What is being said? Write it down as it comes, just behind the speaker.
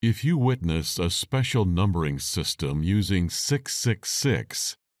If you witness a special numbering system using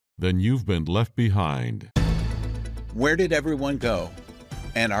 666, then you've been left behind. Where did everyone go?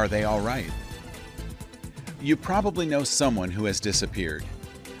 And are they all right? You probably know someone who has disappeared.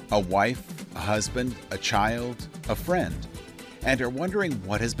 A wife, a husband, a child, a friend, and are wondering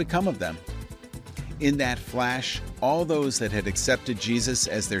what has become of them. In that flash, all those that had accepted Jesus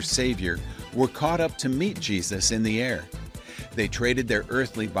as their Savior were caught up to meet Jesus in the air. They traded their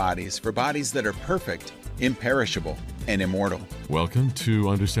earthly bodies for bodies that are perfect, imperishable, and immortal. Welcome to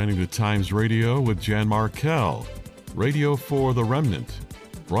Understanding the Times Radio with Jan Markell, Radio for the Remnant,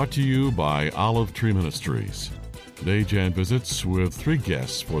 brought to you by Olive Tree Ministries. Today, Jan visits with 3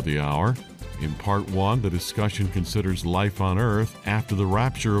 guests for the hour. In Part 1, the discussion considers life on earth after the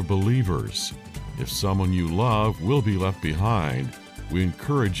rapture of believers. If someone you love will be left behind, we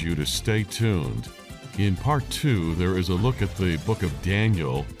encourage you to stay tuned. In Part 2, there is a look at the book of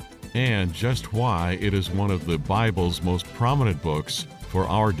Daniel and just why it is one of the Bible's most prominent books for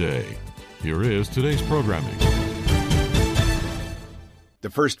our day. Here is today's programming. The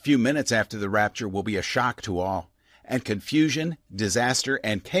first few minutes after the rapture will be a shock to all, and confusion, disaster,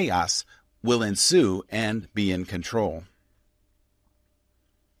 and chaos will ensue and be in control.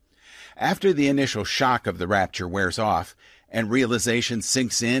 After the initial shock of the rapture wears off and realization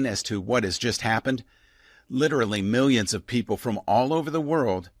sinks in as to what has just happened, literally millions of people from all over the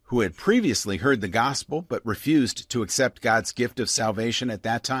world who had previously heard the gospel but refused to accept God's gift of salvation at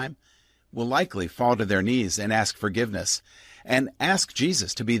that time will likely fall to their knees and ask forgiveness and ask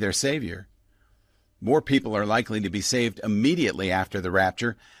Jesus to be their Savior. More people are likely to be saved immediately after the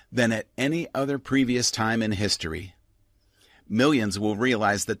rapture than at any other previous time in history. Millions will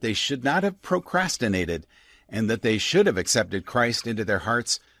realize that they should not have procrastinated and that they should have accepted Christ into their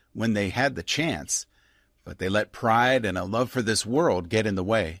hearts when they had the chance, but they let pride and a love for this world get in the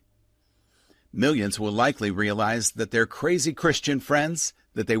way. Millions will likely realize that their crazy Christian friends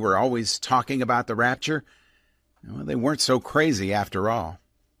that they were always talking about the rapture, well, they weren't so crazy after all.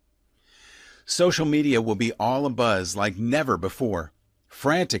 Social media will be all abuzz like never before,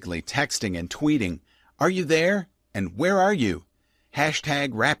 frantically texting and tweeting, "Are you there? And where are you?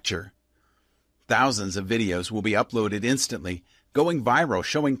 #Rapture. Thousands of videos will be uploaded instantly, going viral,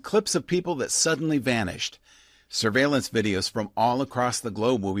 showing clips of people that suddenly vanished. Surveillance videos from all across the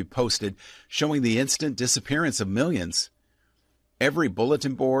globe will be posted, showing the instant disappearance of millions. Every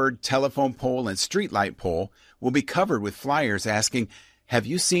bulletin board, telephone pole, and streetlight pole will be covered with flyers asking, "Have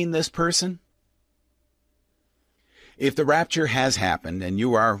you seen this person?" If the rapture has happened and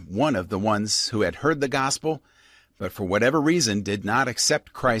you are one of the ones who had heard the gospel, but for whatever reason did not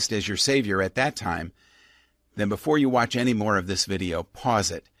accept Christ as your Savior at that time, then before you watch any more of this video,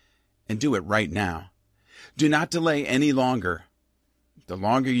 pause it and do it right now. Do not delay any longer. The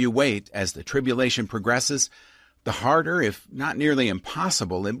longer you wait as the tribulation progresses, the harder, if not nearly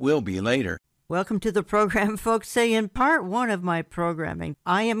impossible, it will be later. Welcome to the program, folks. Say, in part 1 of my programming,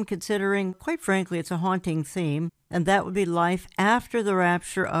 I am considering, quite frankly, it's a haunting theme, and that would be life after the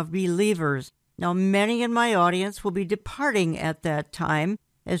rapture of believers. Now, many in my audience will be departing at that time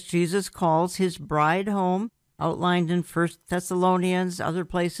as Jesus calls his bride home, outlined in 1 Thessalonians, other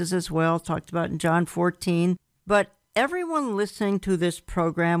places as well, talked about in John 14. But everyone listening to this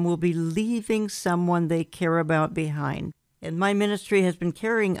program will be leaving someone they care about behind. And my ministry has been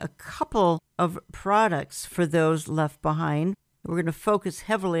carrying a couple of products for those left behind. We're going to focus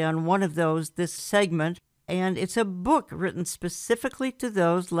heavily on one of those this segment, and it's a book written specifically to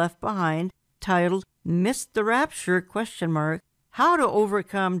those left behind, titled "Missed the Rapture?" How to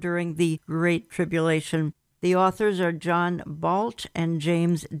Overcome During the Great Tribulation. The authors are John Balch and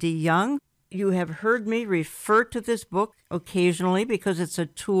James D. Young. You have heard me refer to this book occasionally because it's a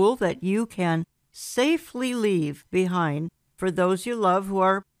tool that you can safely leave behind for those you love who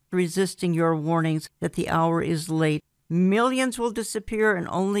are resisting your warnings that the hour is late. Millions will disappear, and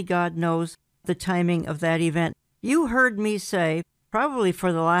only God knows the timing of that event. You heard me say, probably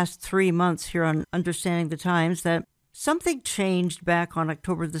for the last 3 months here on Understanding the Times, that something changed back on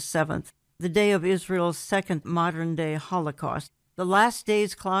October the 7th, the day of Israel's second modern-day Holocaust. The last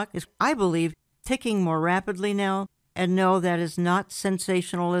day's clock is, I believe, ticking more rapidly now, and no, that is not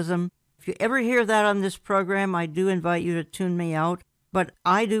sensationalism. If you ever hear that on this program, I do invite you to tune me out, but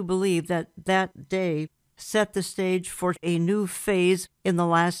I do believe that that day set the stage for a new phase in the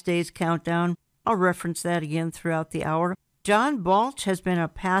last day's countdown. I'll reference that again throughout the hour. John Balch has been a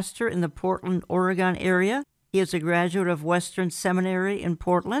pastor in the Portland, Oregon area. He is a graduate of Western Seminary in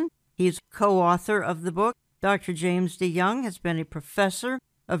Portland. He's co-author of the book. Dr. James D. Young has been a professor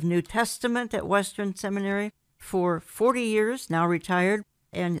of New Testament at Western Seminary for 40 years, now retired.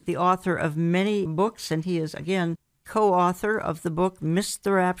 and the author of many books, and he is, again, co-author of the book Missed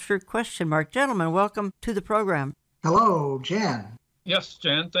the Rapture? Gentlemen, welcome to the program. Hello, Jan. Yes,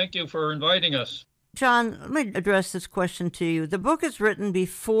 Jan, thank you for inviting us. John, let me address this question to you. The book is written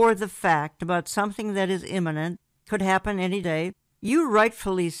before the fact about something that is imminent, could happen any day. You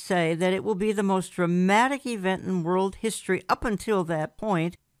rightfully say that it will be the most dramatic event in world history up until that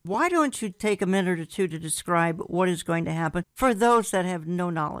point. Why don't you take a minute or two to describe what is going to happen for those that have no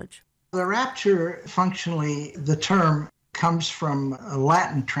knowledge? The rapture, functionally, the term comes from a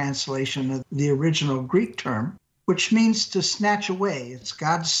Latin translation of the original Greek term, which means to snatch away. It's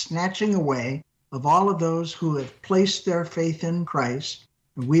God snatching away of all of those who have placed their faith in Christ.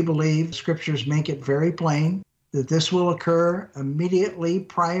 And we believe scriptures make it very plain that this will occur immediately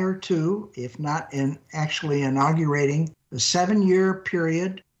prior to, if not in actually inaugurating, a 7-year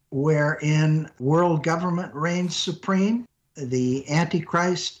period wherein world government reigns supreme. The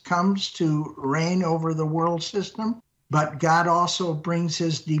Antichrist comes to reign over the world system, but God also brings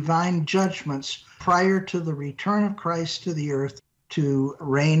his divine judgments prior to the return of Christ to the earth to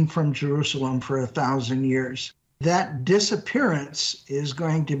reign from Jerusalem for 1,000 years. That disappearance is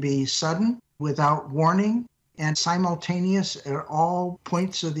going to be sudden, without warning, and simultaneous at all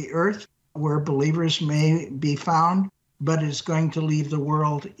points of the earth where believers may be found, but is going to leave the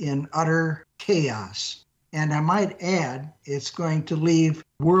world in utter chaos. And I might add, it's going to leave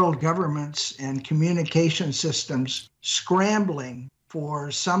world governments and communication systems scrambling for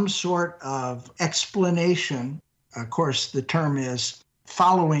some sort of explanation. Of course, the term is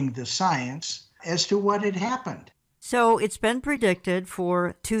following the science as to what had happened. So it's been predicted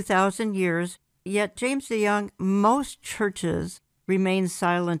for 2,000 years, yet, James DeYoung, most churches remain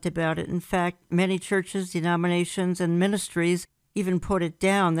silent about it. In fact, many churches, denominations, and ministries even put it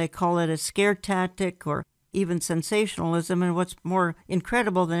down. They call it a scare tactic or even sensationalism. And what's more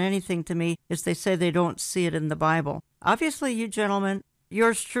incredible than anything to me is they say they don't see it in the Bible. Obviously, you gentlemen,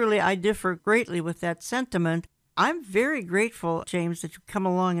 yours truly, I differ greatly with that sentiment. I'm very grateful, James, that you come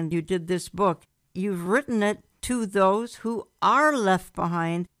along and you did this book. You've written it to those who are left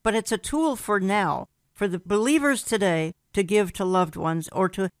behind, but it's a tool for now, for the believers today to give to loved ones or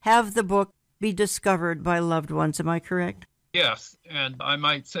to have the book be discovered by loved ones. Am I correct? Yes, and I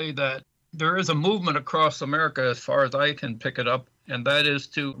might say that there is a movement across America, as far as I can pick it up, and that is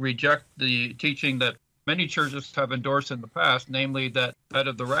to reject the teaching that many churches have endorsed in the past, namely that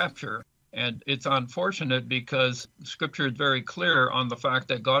of the rapture. And it's unfortunate because Scripture is very clear on the fact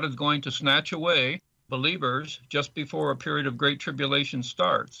that God is going to snatch away believers just before a period of great tribulation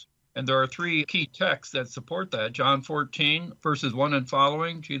starts. And there are 3 key texts that support that. John 14, verses 1 and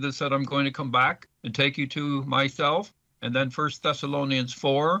following, Jesus said, I'm going to come back and take you to myself. And then 1 Thessalonians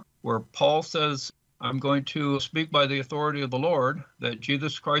 4, where Paul says, I'm going to speak by the authority of the Lord, that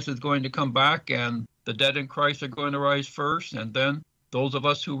Jesus Christ is going to come back and the dead in Christ are going to rise first. And then those of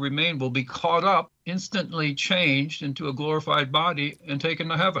us who remain will be caught up, instantly changed into a glorified body and taken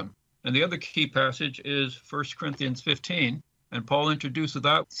to heaven. And the other key passage is 1 Corinthians 15. And Paul introduces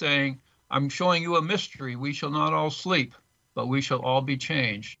that saying, I'm showing you a mystery. We shall not all sleep, but we shall all be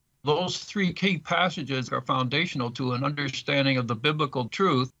changed. Those 3 key passages are foundational to an understanding of the biblical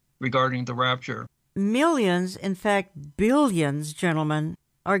truth regarding the rapture. Millions, in fact, billions, gentlemen,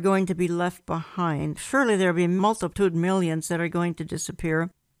 are going to be left behind. Surely there will be multitude millions that are going to disappear.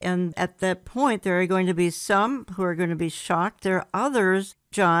 And at that point, there are going to be some who are going to be shocked. There are others,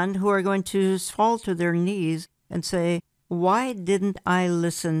 John, who are going to fall to their knees and say, why didn't I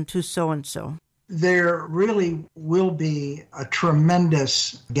listen to so-and-so? There really will be a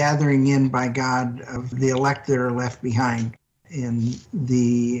tremendous gathering in by God of the elect that are left behind in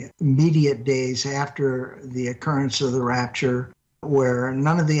the immediate days after the occurrence of the rapture, where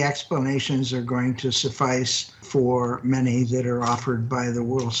none of the explanations are going to suffice for many that are offered by the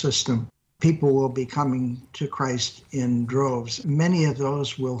world system. People will be coming to Christ in droves. Many of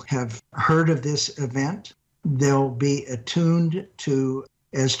those will have heard of this event. They'll be attuned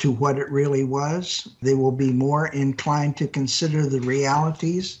as to what it really was. They will be more inclined to consider the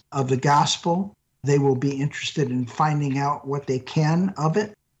realities of the gospel. They will be interested in finding out what they can of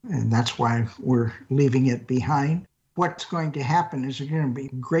it, and that's why we're leaving it behind. What's going to happen is there's going to be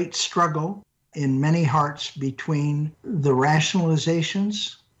great struggle in many hearts between the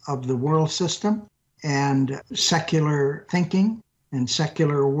rationalizations of the world system and secular thinking and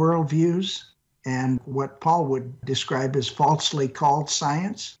secular worldviews and what Paul would describe as falsely called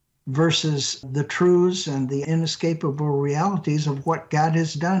science versus the truths and the inescapable realities of what God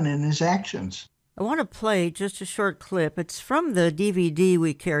has done in his actions. I want to play just a short clip. It's from the DVD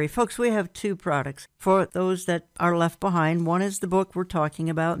we carry. Folks, we have two products for those that are left behind. One is the book we're talking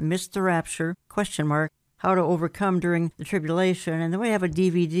about, Missed the Rapture, ? How to Overcome During the Tribulation. And then we have a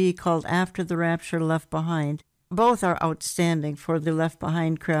DVD called After the Rapture, Left Behind. Both are outstanding for the Left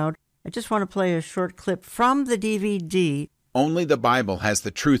Behind crowd. I just want to play a short clip from the DVD. Only the Bible has the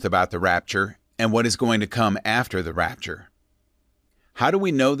truth about the rapture and what is going to come after the rapture. How do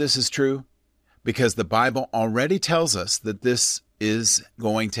we know this is true? Because the Bible already tells us that this is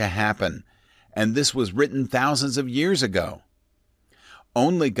going to happen, and this was written thousands of years ago.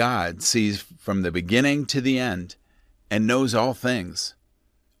 Only God sees from the beginning to the end and knows all things.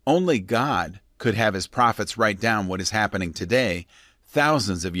 Only God could have his prophets write down what is happening today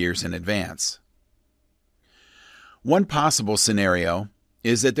thousands of years in advance. One possible scenario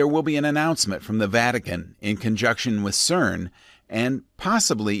is that there will be an announcement from the Vatican in conjunction with CERN and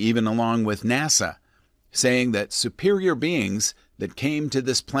possibly even along with NASA, saying that superior beings that came to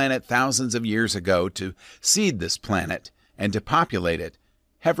this planet thousands of years ago to seed this planet and to populate it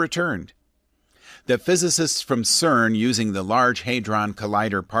have returned. That physicists from CERN, using the Large Hadron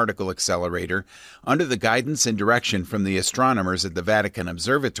Collider Particle Accelerator under the guidance and direction from the astronomers at the Vatican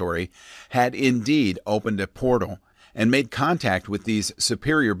Observatory, had indeed opened a portal and made contact with these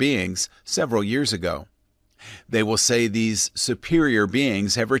superior beings several years ago. They will say these superior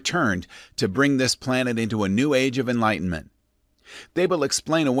beings have returned to bring this planet into a new age of enlightenment. They will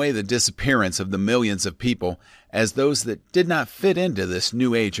explain away the disappearance of the millions of people as those that did not fit into this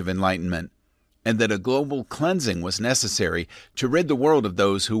new age of enlightenment, and that a global cleansing was necessary to rid the world of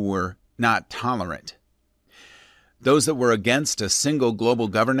those who were not tolerant. Those that were against a single global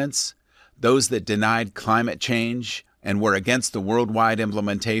governance, those that denied climate change and were against the worldwide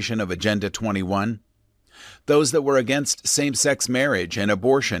implementation of Agenda 21, those that were against same-sex marriage and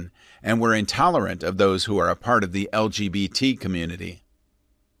abortion and were intolerant of those who are a part of the LGBT community.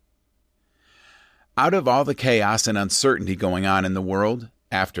 Out of all the chaos and uncertainty going on in the world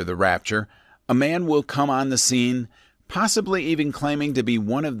after the rapture, a man will come on the scene, possibly even claiming to be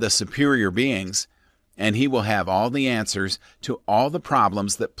one of the superior beings, and he will have all the answers to all the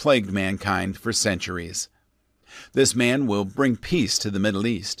problems that plagued mankind for centuries. This man will bring peace to the Middle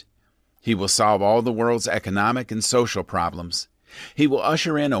East. He will solve all the world's economic and social problems. He will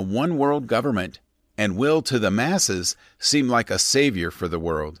usher in a one-world government and will, to the masses, seem like a savior for the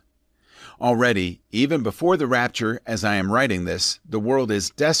world. Already, even before the rapture, as I am writing this, the world is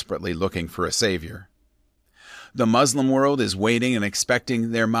desperately looking for a savior. The Muslim world is waiting and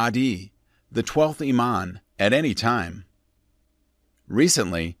expecting their Mahdi, the 12th Imam, at any time.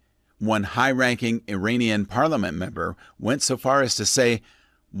 Recently, one high-ranking Iranian parliament member went so far as to say,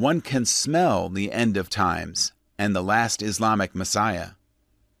 "One can smell the end of times and the last Islamic Messiah."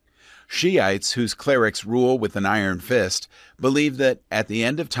 Shiites, whose clerics rule with an iron fist, believe that at the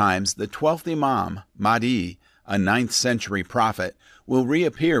end of times, the 12th Imam, Mahdi, a 9th century prophet, will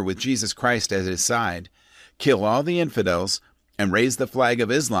reappear with Jesus Christ at his side, kill all the infidels, and raise the flag of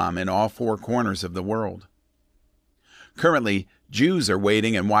Islam in all four corners of the world. Currently, Jews are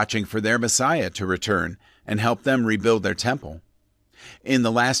waiting and watching for their Messiah to return and help them rebuild their temple. In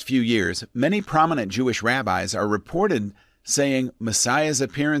the last few years, many prominent Jewish rabbis are reported saying Messiah's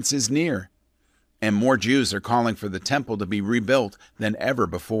appearance is near, and more Jews are calling for the temple to be rebuilt than ever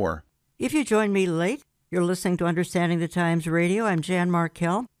before. If you joined me late, you're listening to Understanding the Times Radio. I'm Jan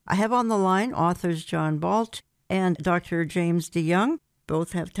Markell. I have on the line authors John Balch and Dr. James DeYoung.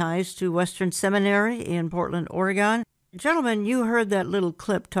 Both have ties to Western Seminary in Portland, Oregon. Gentlemen, you heard that little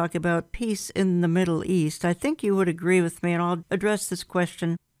clip talk about peace in the Middle East. I think you would agree with me, and I'll address this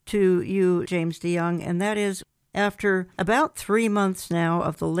question to you, James DeYoung, and that is, after about 3 months now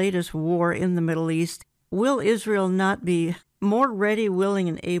of the latest war in the Middle East, will Israel not be more ready, willing,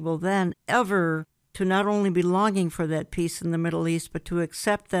 and able than ever to not only be longing for that peace in the Middle East, but to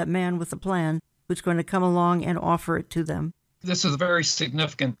accept that man with a plan who's going to come along and offer it to them? This is a very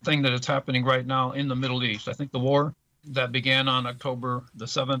significant thing that is happening right now in the Middle East. I think the war that began on October the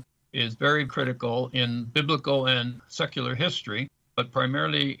 7th is very critical in biblical and secular history, but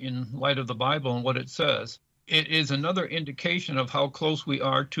primarily in light of the Bible and what it says. It is another indication of how close we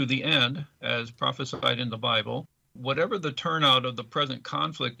are to the end, as prophesied in the Bible. Whatever the turnout of the present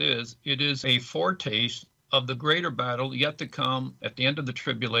conflict is, it is a foretaste of the greater battle yet to come at the end of the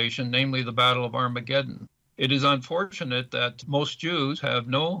tribulation, namely the Battle of Armageddon. It is unfortunate that most Jews have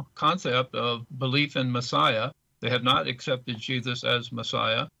no concept of belief in Messiah. They have not accepted Jesus as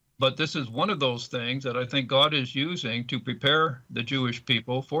Messiah. But this is one of those things that I think God is using to prepare the Jewish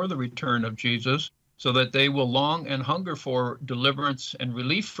people for the return of Jesus, so that they will long and hunger for deliverance and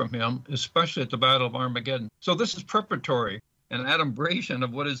relief from him, especially at the Battle of Armageddon. So this is preparatory, an adumbration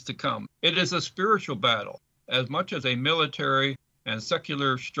of what is to come. It is a spiritual battle, as much as a military and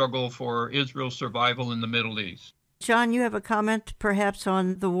secular struggle for Israel's survival in the Middle East. John, you have a comment perhaps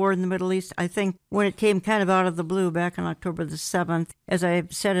on the war in the Middle East? I think when it came kind of out of the blue back on October the 7th, as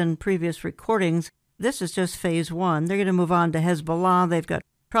I've said in previous recordings, this is just phase one. They're going to move on to Hezbollah. They've got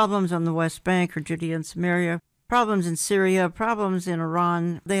problems on the West Bank or Judea and Samaria, problems in Syria, problems in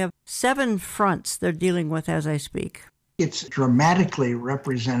Iran. They have 7 fronts they're dealing with as I speak. It's dramatically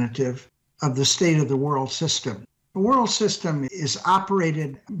representative of the state of the world system. The world system is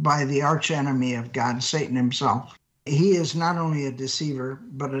operated by the archenemy of God, Satan himself. He is not only a deceiver,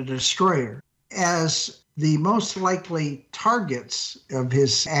 but a destroyer. As the most likely targets of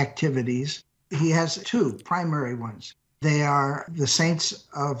his activities, he has 2 primary ones. They are the saints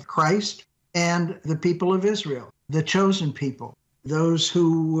of Christ and the people of Israel, the chosen people, those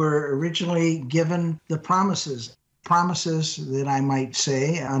who were originally given the promises that I might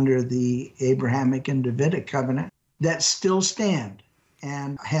say under the Abrahamic and Davidic covenant that still stand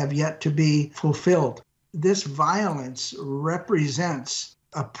and have yet to be fulfilled. This violence represents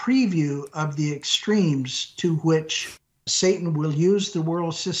a preview of the extremes to which Satan will use the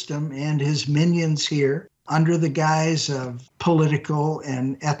world system and his minions here under the guise of political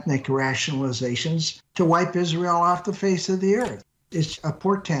and ethnic rationalizations to wipe Israel off the face of the earth. It's a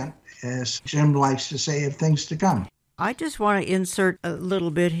portent, as Jim likes to say, of things to come. I just want to insert a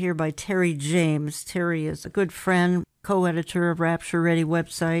little bit here by Terry James. Terry is a good friend, co-editor of Rapture Ready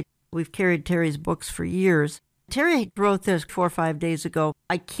website. We've carried Terry's books for years. Terry wrote this 4 or 5 days ago.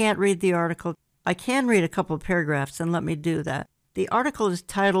 I can't read the article. I can read a couple of paragraphs, and let me do that. The article is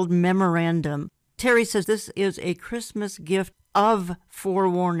titled Memorandum. Terry says this is a Christmas gift of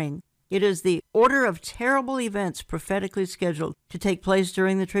forewarning. It is the order of terrible events prophetically scheduled to take place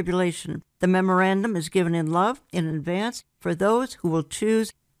during the tribulation. The memorandum is given in love in advance for those who will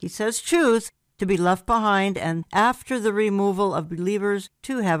choose, he says choose, to be left behind and after the removal of believers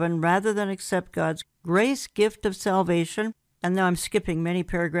to heaven rather than accept God's grace gift of salvation. And now I'm skipping many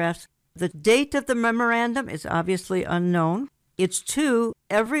paragraphs. The date of the memorandum is obviously unknown. It's to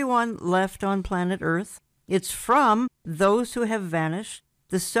everyone left on planet Earth. It's from those who have vanished.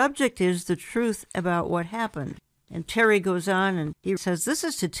 The subject is the truth about what happened. And Terry goes on and he says, this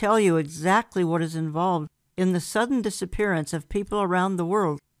is to tell you exactly what is involved in the sudden disappearance of people around the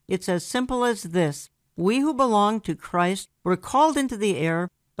world. It's as simple as this. We who belong to Christ were called into the air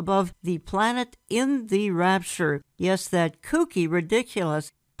above the planet in the rapture. Yes, that kooky,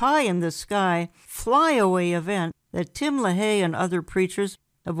 ridiculous, pie in the sky, fly-away event that Tim LaHaye and other preachers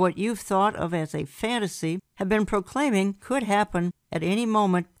of what you've thought of as a fantasy have been proclaiming could happen at any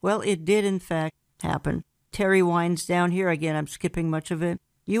moment. Well, it did in fact happen. Terry winds down here again. I'm skipping much of it.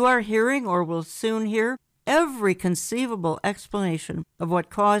 You are hearing or will soon hear every conceivable explanation of what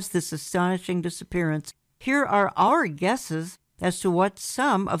caused this astonishing disappearance. Here are our guesses as to what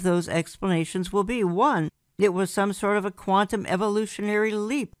some of those explanations will be. 1, it was some sort of a quantum evolutionary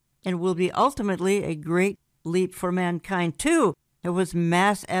leap and will be ultimately a great leap for mankind. 2, it was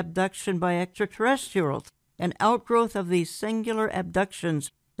mass abduction by extraterrestrials, an outgrowth of these singular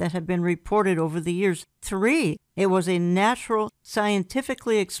abductions that have been reported over the years. 3, it was a natural,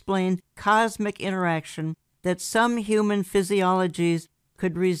 scientifically explained cosmic interaction that some human physiologies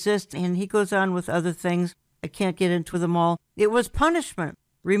could resist. And he goes on with other things. I can't get into them all. It was punishment,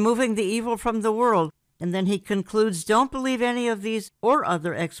 removing the evil from the world. And then he concludes, don't believe any of these or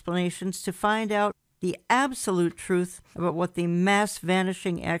other explanations to find out the absolute truth about what the mass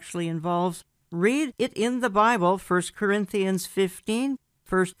vanishing actually involves. Read it in the Bible, 1 Corinthians 15,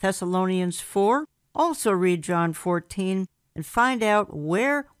 1 Thessalonians 4. Also read John 14 and find out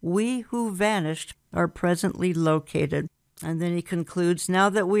where we who vanished are presently located. And then he concludes, now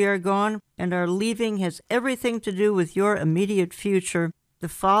that we are gone and our leaving has everything to do with your immediate future, the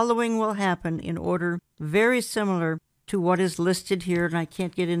following will happen in order very similar to what is listed here, and I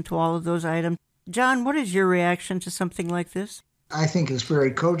can't get into all of those items. John, what is your reaction to something like this? I think it's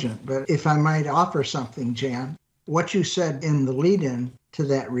very cogent, but if I might offer something, Jan, what you said in the lead-in to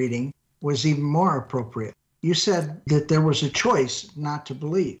that reading was even more appropriate. You said that there was a choice not to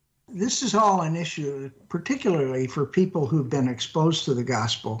believe. This is all an issue, particularly for people who've been exposed to the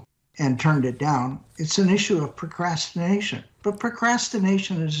gospel and turned it down. It's an issue of procrastination. But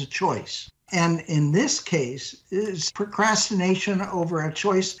procrastination is a choice. And in this case, it's procrastination over a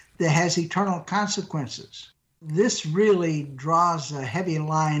choice that has eternal consequences. This really draws a heavy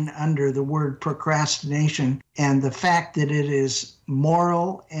line under the word procrastination and the fact that it is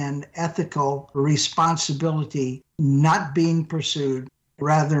moral and ethical responsibility not being pursued,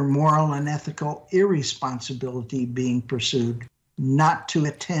 rather moral and ethical irresponsibility being pursued, not to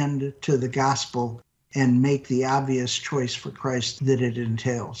attend to the gospel and make the obvious choice for Christ that it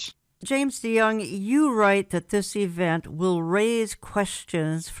entails. James DeYoung, you write that this event will raise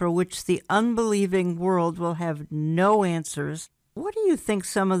questions for which the unbelieving world will have no answers. What do you think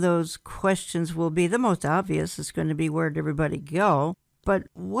some of those questions will be? The most obvious is going to be, where did everybody go? But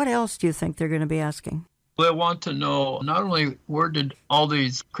what else do you think they're going to be asking? They'll want to know not only where did all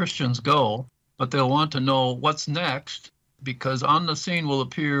these Christians go, but they'll want to know what's next, because on the scene will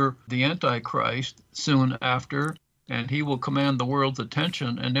appear the Antichrist soon after, and he will command the world's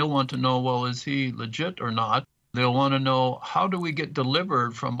attention, and they'll want to know, well, is he legit or not? They'll want to know, how do we get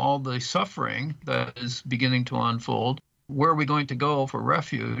delivered from all the suffering that is beginning to unfold? Where are we going to go for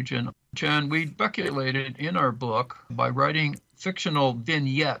refuge? And Jan, we speculated in our book by writing fictional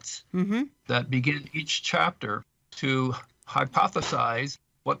vignettes that begin each chapter to hypothesize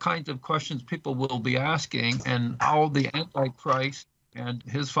what kinds of questions people will be asking and how the Antichrist and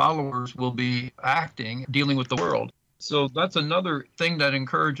his followers will be acting, dealing with the world. So that's another thing that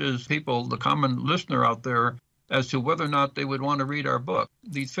encourages people, the common listener out there, as to whether or not they would want to read our book.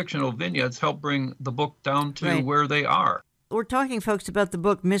 These fictional vignettes help bring the book down to where they are. We're talking, folks, about the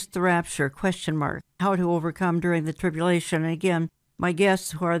book Missed the Rapture, ? How to Overcome During the Tribulation. And again, my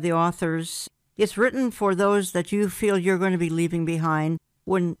guests who are the authors, it's written for those that you feel you're going to be leaving behind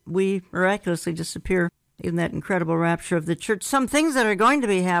when we miraculously disappear in that incredible rapture of the church. Some things that are going to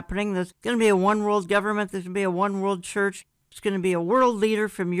be happening. There's going to be a one-world government. There's going to be a one-world church. There's going to be a world leader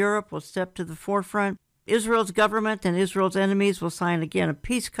from Europe will step to the forefront. Israel's government and Israel's enemies will sign, again, a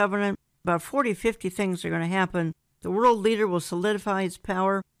peace covenant. About 40, 50 things are going to happen. The world leader will solidify his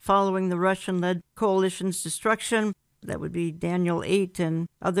power following the Russian-led coalition's destruction. That would be Daniel 8 and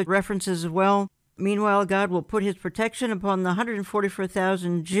other references as well. Meanwhile, God will put his protection upon the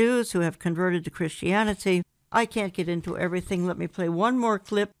 144,000 Jews who have converted to Christianity. I can't get into everything. Let me play one more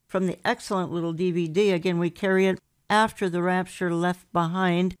clip from the excellent little DVD. Again, we carry it, After the Rapture Left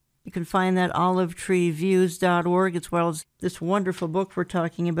Behind. You can find that olivetreeviews.org, as well as this wonderful book we're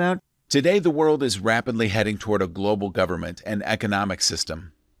talking about. Today, the world is rapidly heading toward a global government and economic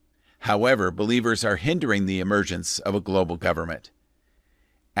system. However, believers are hindering the emergence of a global government.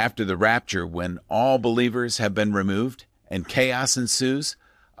 After the rapture, when all believers have been removed and chaos ensues,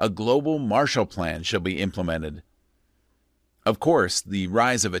 a global Marshall Plan shall be implemented. Of course, the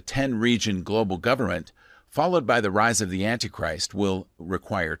rise of a 10-region global government, followed by the rise of the Antichrist, will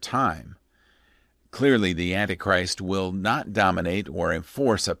require time. Clearly, the Antichrist will not dominate or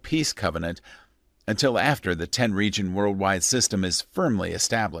enforce a peace covenant until after the 10-region worldwide system is firmly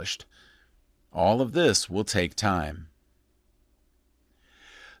established. All of this will take time.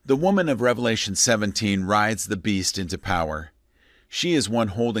 The woman of Revelation 17 rides the beast into power. She is one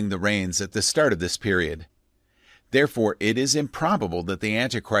holding the reins at the start of this period. Therefore, it is improbable that the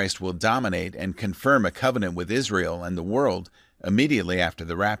Antichrist will dominate and confirm a covenant with Israel and the world immediately after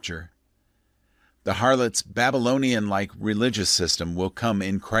the rapture. The harlot's Babylonian-like religious system will come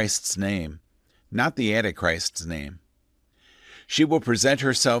in Christ's name, not the Antichrist's name. She will present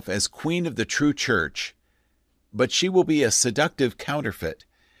herself as queen of the true church, but she will be a seductive counterfeit.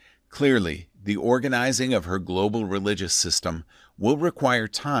 Clearly, the organizing of her global religious system will require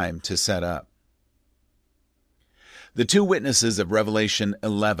time to set up. The two witnesses of Revelation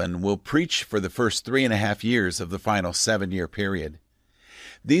 11 will preach for the first 3.5 years of the final 7-year period.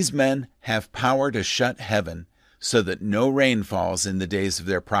 These men have power to shut heaven so that no rain falls in the days of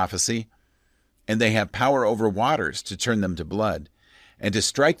their prophecy, and they have power over waters to turn them to blood, and to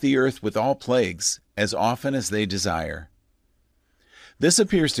strike the earth with all plagues as often as they desire. This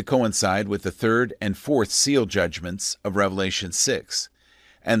appears to coincide with the third and fourth seal judgments of Revelation 6,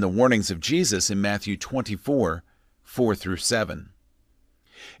 and the warnings of Jesus in Matthew 24, 4 through 7.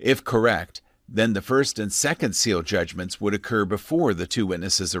 If correct, then the first and second seal judgments would occur before the two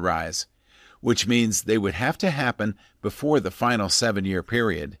witnesses arise, which means they would have to happen before the final 7-year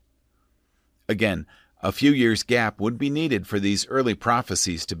period. Again, a few years' gap would be needed for these early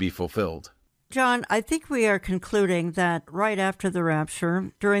prophecies to be fulfilled. John, I think we are concluding that right after the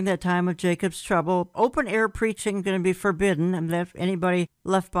rapture, during that time of Jacob's trouble, open-air preaching is going to be forbidden, and if anybody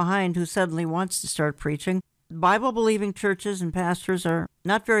left behind who suddenly wants to start preaching. Bible-believing churches and pastors are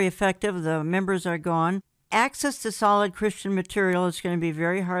not very effective. The members are gone. Access to solid Christian material is going to be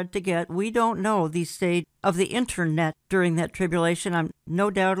very hard to get. We don't know the state of the internet during that tribulation.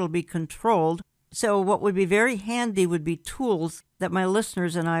 No doubt it'll be controlled. So what would be very handy would be tools that my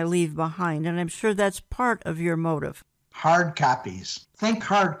listeners and I leave behind, and I'm sure that's part of your motive. Hard copies. Think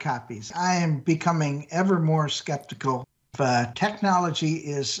hard copies. I am becoming ever more skeptical. Technology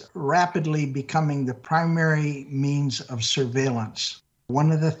is rapidly becoming the primary means of surveillance.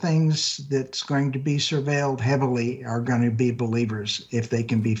 One of the things that's going to be surveilled heavily are going to be believers if they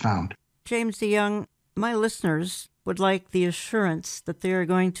can be found. James DeYoung, my listeners would like the assurance that they are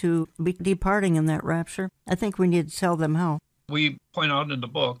going to be departing in that rapture. I think we need to tell them how. We point out in the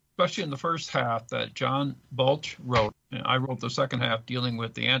book, especially in the first half, that John Balch wrote, and I wrote the second half dealing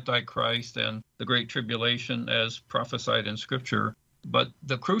with the Antichrist and the Great Tribulation as prophesied in Scripture. But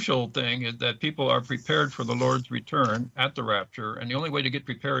the crucial thing is that people are prepared for the Lord's return at the rapture, and the only way to get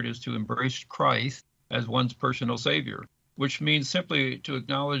prepared is to embrace Christ as one's personal Savior, which means simply to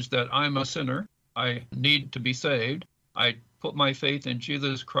acknowledge that I'm a sinner, I need to be saved, I put my faith in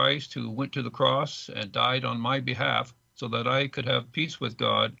Jesus Christ who went to the cross and died on my behalf, so that I could have peace with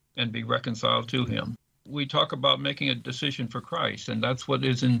God and be reconciled to him. We talk about making a decision for Christ, and that's what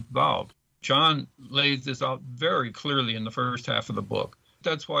is involved. John lays this out very clearly in the first half of the book.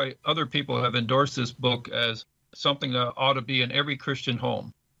 That's why other people have endorsed this book as something that ought to be in every Christian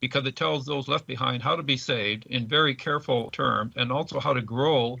home, because it tells those left behind how to be saved in very careful terms, and also how to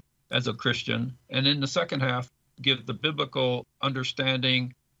grow as a Christian. And in the second half, give the biblical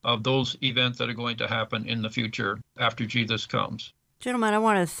understanding of those events that are going to happen in the future after Jesus comes. Gentlemen, I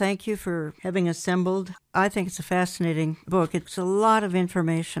want to thank you for having assembled. I think it's a fascinating book. It's a lot of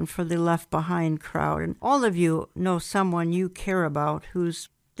information for the left behind crowd. And all of you know someone you care about who's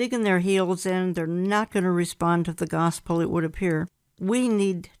digging their heels in. They're not going to respond to the gospel, it would appear. We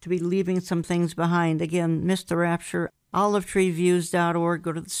need to be leaving some things behind. Again, Miss the Rapture, olivetreeviews.org,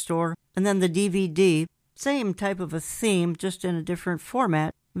 go to the store. And then the DVD, same type of a theme, just in a different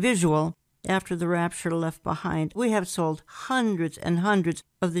format. Visual, After the Rapture Left Behind. We have sold hundreds and hundreds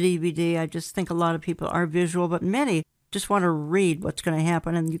of the DVD. I just think a lot of people are visual, but many just want to read what's going to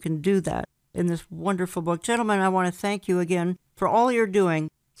happen, and you can do that in this wonderful book. Gentlemen, I want to thank you again for all you're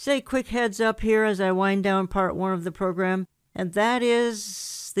doing. Say quick heads up here as I wind down part one of the program, and that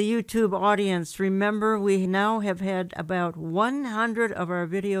is the YouTube audience. Remember, we now have had about 100 of our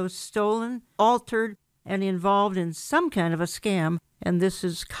videos stolen, altered, and involved in some kind of a scam. And this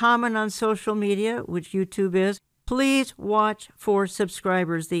is common on social media, which YouTube is. Please watch for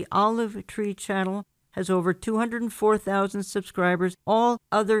subscribers. The Olive Tree channel has over 204,000 subscribers. All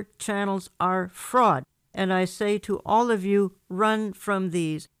other channels are fraud. And I say to all of you, run from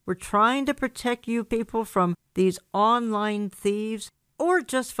these. We're trying to protect you people from these online thieves. Or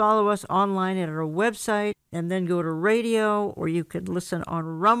just follow us online at our website and then go to radio, or you could listen on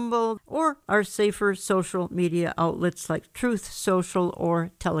Rumble or our safer social media outlets like Truth Social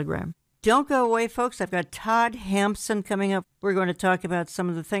or Telegram. Don't go away, folks. I've got Todd Hampson coming up. We're going to talk about some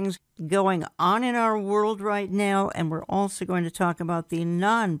of the things going on in our world right now, and we're also going to talk about the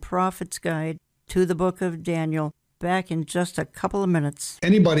Non-Prophet's Guide to the Book of Daniel. Back in just a couple of minutes.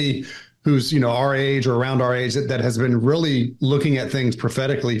 Anybody who's, our age or around our age that has been really looking at things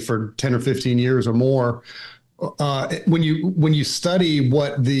prophetically for 10 or 15 years or more, when you study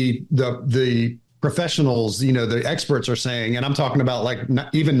what the professionals, the experts are saying, and I'm talking about like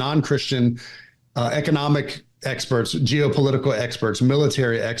even non-Christian economic experts, geopolitical experts,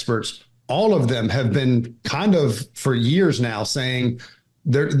 military experts, all of them have been kind of for years now saying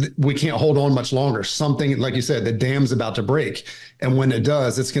we can't hold on much longer. Something, like you said, the dam's about to break. And when it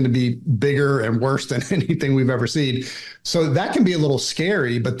does, it's going to be bigger and worse than anything we've ever seen. So that can be a little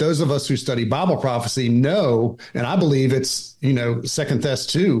scary. But those of us who study Bible prophecy know, and I believe it's, 2 Thess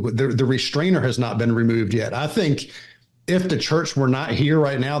 2, the restrainer has not been removed yet. I think if the church were not here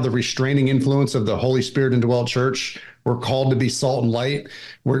right now, the restraining influence of the Holy Spirit indwelt church, we're called to be salt and light.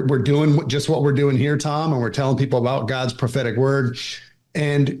 We're doing just what we're doing here, Tom, and we're telling people about God's prophetic word.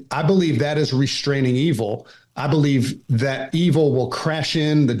 And I believe that is restraining evil. I believe that evil will crash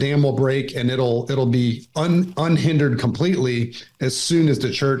in, the dam will break, and it'll be unhindered completely as soon as the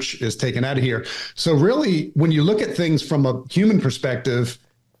church is taken out of here. So really, when you look at things from a human perspective,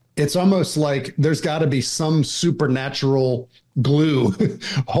 it's almost like there's got to be some supernatural glue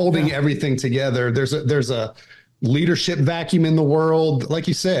holding everything together. There's a leadership vacuum in the world. Like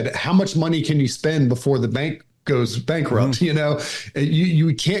you said, how much money can you spend before the bank goes bankrupt? Mm-hmm.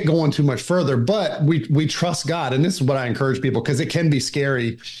 You can't go on too much further, but we trust God. And this is what I encourage people, because it can be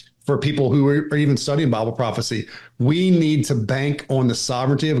scary for people who are even studying Bible prophecy. We need to bank on the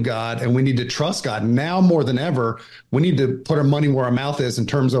sovereignty of God, and we need to trust God. Now more than ever, we need to put our money where our mouth is in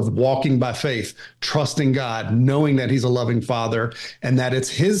terms of walking by faith, trusting God, knowing that he's a loving Father, and that it's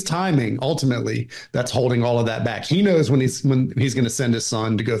his timing ultimately that's holding all of that back. He knows when he's going to send his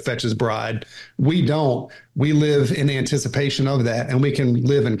son to go fetch his bride. We don't. We live in anticipation of that, and we can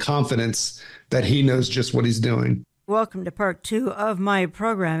live in confidence that he knows just what he's doing. Welcome to part 2 of my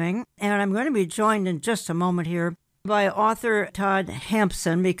programming, and I'm going to be joined in just a moment here by author Todd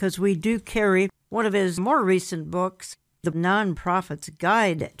Hampson, because we do carry one of his more recent books, The Non-Prophet's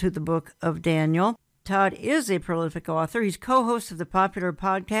Guide to the Book of Daniel. Todd is a prolific author. He's co-host of the popular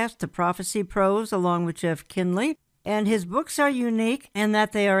podcast, The Prophecy Pros, along with Jeff Kinley, and his books are unique in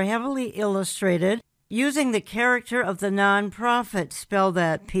that they are heavily illustrated using the character of the non-prophet, spell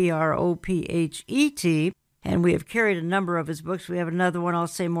that Prophet, and we have carried a number of his books. We have another one. I'll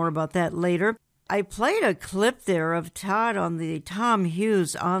say more about that later. I played a clip there of Todd on the Tom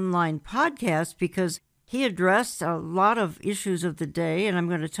Hughes online podcast because he addressed a lot of issues of the day, and I'm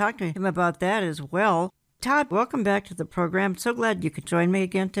going to talk to him about that as well. Todd, welcome back to the program. So glad you could join me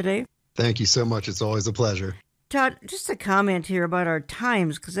again today. Thank you so much. It's always a pleasure. Todd, just a comment here about our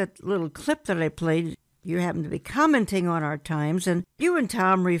times, because that little clip that I played, you happen to be commenting on our times, and you and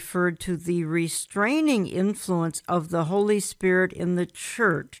Tom referred to the restraining influence of the Holy Spirit in the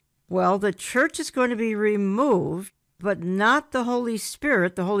church. Well, the church is going to be removed, but not the Holy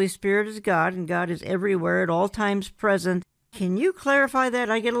Spirit. The Holy Spirit is God, and God is everywhere at all times present. Can you clarify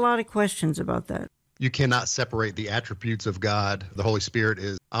that? I get a lot of questions about that. You cannot separate the attributes of God. The Holy Spirit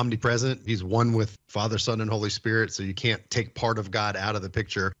is omnipresent. He's one with Father, Son, and Holy Spirit, so you can't take part of God out of the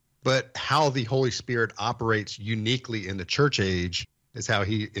picture. But how the Holy Spirit operates uniquely in the church age is how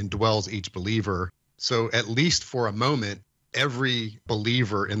he indwells each believer. So at least for a moment, every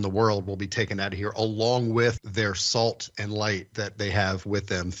believer in the world will be taken out of here along with their salt and light that they have with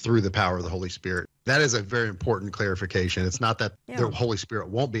them through the power of the Holy Spirit. That is a very important clarification. It's not that the Holy Spirit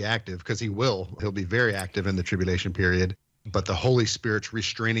won't be active, because he will. He'll be very active in the tribulation period. But the Holy Spirit's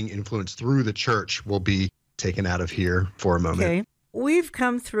restraining influence through the church will be taken out of here for a moment. Okay. We've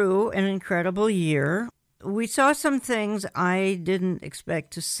come through an incredible year. We saw some things I didn't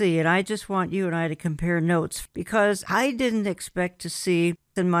expect to see, and I just want you and I to compare notes, because I didn't expect to see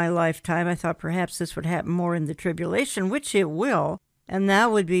in my lifetime. I thought perhaps this would happen more in the tribulation, which it will, and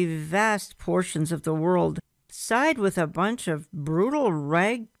that would be vast portions of the world side with a bunch of brutal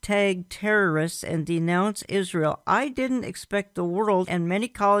ragtag terrorists and denounce Israel. I didn't expect the world and many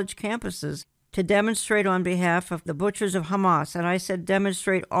college campuses to demonstrate on behalf of the butchers of Hamas. And I said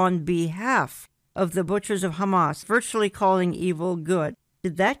demonstrate on behalf of the butchers of Hamas, virtually calling evil good.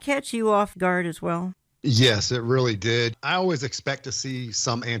 Did that catch you off guard as well? Yes, it really did. I always expect to see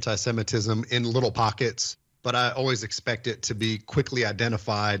some anti-Semitism in little pockets, but I always expect it to be quickly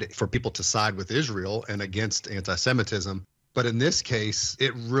identified for people to side with Israel and against anti-Semitism. But in this case,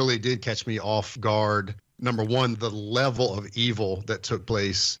 it really did catch me off guard. Number one, the level of evil that took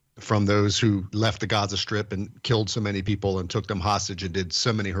place from those who left the Gaza Strip and killed so many people and took them hostage and did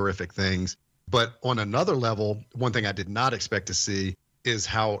so many horrific things. But on another level, one thing I did not expect to see is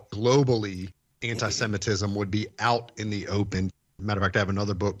how globally anti-Semitism would be out in the open. Matter of fact, I have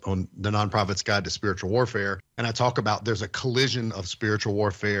another book on The Non-Prophet's Guide to Spiritual Warfare, and I talk about there's a collision of spiritual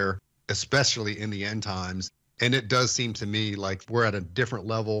warfare, especially in the end times. And it does seem to me like we're at a different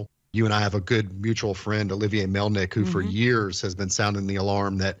level. You and I have a good mutual friend, Olivier Melnick, who for years has been sounding the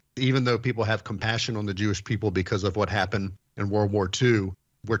alarm that even though people have compassion on the Jewish people because of what happened in World War II,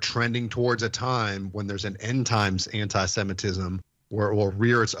 we're trending towards a time when there's an end times anti-Semitism where it will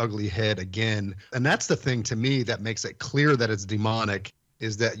rear its ugly head again. And that's the thing to me that makes it clear that it's demonic,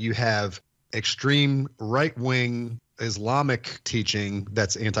 is that you have extreme right-wing Islamic teaching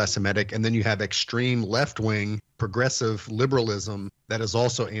that's anti-Semitic, and then you have extreme left-wing progressive liberalism that is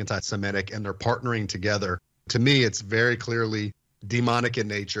also anti-Semitic, and they're partnering together. To me, it's very clearly demonic in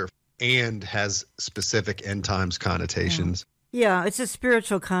nature and has specific end times connotations. Yeah, it's a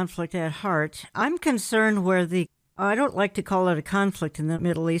spiritual conflict at heart. I'm concerned where I don't like to call it a conflict in the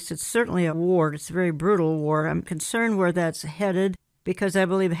Middle East. It's certainly a war. It's a very brutal war. I'm concerned where that's headed because I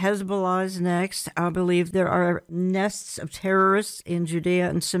believe Hezbollah is next. I believe there are nests of terrorists in Judea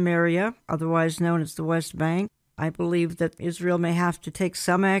and Samaria, otherwise known as the West Bank. I believe that Israel may have to take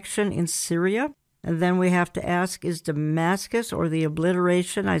some action in Syria. And then we have to ask, is Damascus or the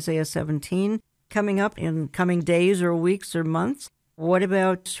obliteration, Isaiah 17, coming up in coming days or weeks or months? What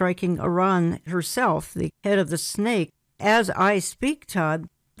about striking Iran herself, the head of the snake? As I speak, Todd,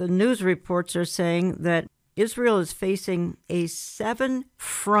 the news reports are saying that Israel is facing a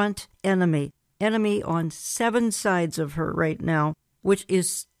 7-front enemy on 7 sides of her right now, which is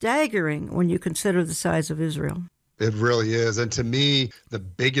staggering when you consider the size of Israel. It really is. And to me, the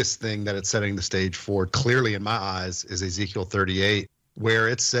biggest thing that it's setting the stage for, clearly in my eyes, is Ezekiel 38, where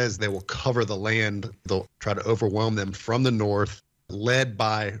it says they will cover the land. They'll try to overwhelm them from the north, led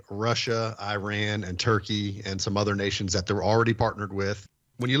by Russia, Iran, and Turkey, and some other nations that they're already partnered with.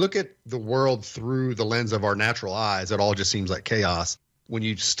 When you look at the world through the lens of our natural eyes, it all just seems like chaos. When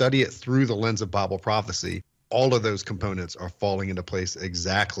you study it through the lens of Bible prophecy, all of those components are falling into place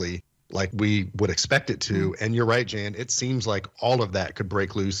exactly like we would expect it to. And you're right, Jan, it seems like all of that could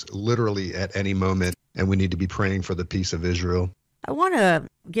break loose literally at any moment, and we need to be praying for the peace of Israel. I want to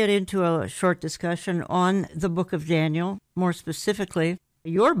get into a short discussion on the book of Daniel, more specifically,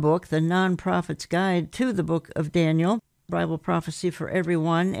 your book, The Non-Prophet's Guide to the Book of Daniel, Bible Prophecy for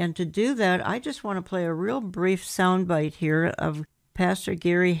Everyone. And to do that, I just want to play a real brief soundbite here of Pastor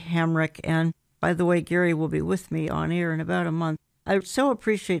Gary Hamrick. And by the way, Gary will be with me on air in about a month. I so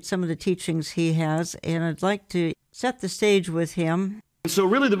appreciate some of the teachings he has, and I'd like to set the stage with him. So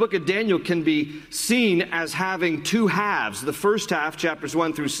really the book of Daniel can be seen as having 2 halves. The first half, chapters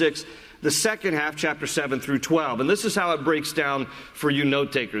 1 through 6, the second half, chapter 7 through 12. And this is how it breaks down for you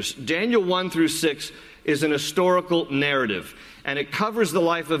note takers. Daniel 1 through 6 is an historical narrative, and it covers the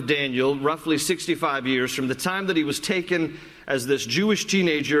life of Daniel, roughly 65 years, from the time that he was taken as this Jewish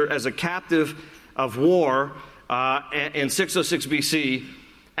teenager as a captive of war in 606 BC,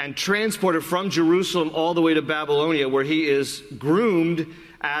 and transported from Jerusalem all the way to Babylonia, where he is groomed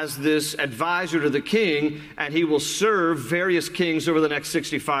as this advisor to the king, and he will serve various kings over the next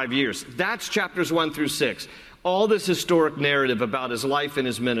 65 years. That's chapters 1 through 6. All this historic narrative about his life and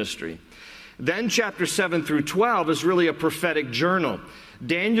his ministry. Then chapters 7 through 12 is really a prophetic journal.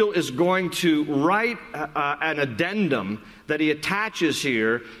 Daniel is going to write an addendum that he attaches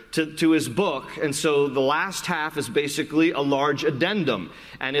here to his book. And so the last half is basically a large addendum.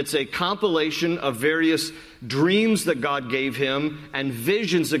 And it's a compilation of various dreams that God gave him and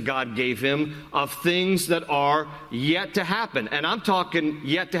visions that God gave him of things that are yet to happen. And I'm talking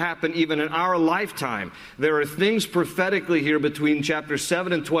yet to happen even in our lifetime. There are things prophetically here between chapters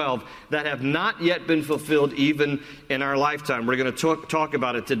 7 and 12 that have not yet been fulfilled even in our lifetime. We're going to talk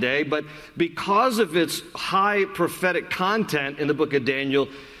about it today. But because of its high prophetic content in the book of Daniel,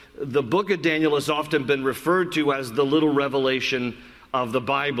 the book of Daniel has often been referred to as the little revelation of the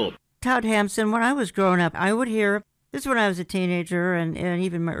Bible. Todd Hampson, when I was growing up, I would hear, this is when I was a teenager and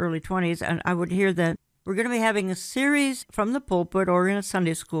even my early 20s, and I would hear that we're going to be having a series from the pulpit or in a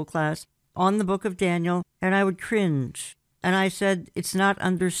Sunday school class on the book of Daniel, and I would cringe. And I said, it's not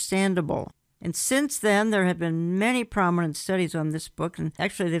understandable. And since then, there have been many prominent studies on this book, and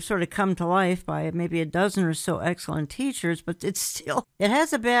actually they've sort of come to life by maybe a dozen or so excellent teachers, but it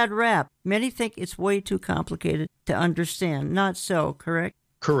has a bad rap. Many think it's way too complicated to understand. Not so, correct?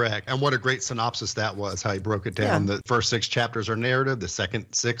 Correct. And what a great synopsis that was, how he broke it down. Yeah. The first 6 chapters are narrative. The second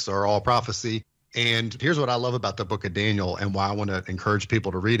 6 are all prophecy. And here's what I love about the book of Daniel and why I want to encourage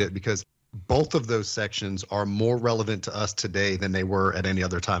people to read it, because both of those sections are more relevant to us today than they were at any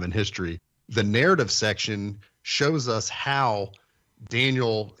other time in history. The narrative section shows us how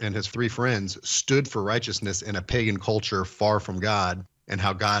Daniel and his 3 friends stood for righteousness in a pagan culture far from God, and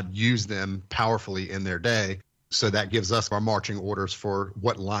how God used them powerfully in their day. So that gives us our marching orders for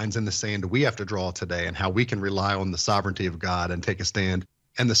what lines in the sand we have to draw today and how we can rely on the sovereignty of God and take a stand.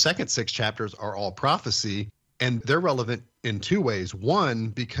 And the second 6 chapters are all prophecy, and they're relevant in 2 ways. One,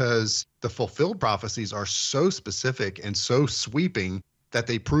 because the fulfilled prophecies are so specific and so sweeping that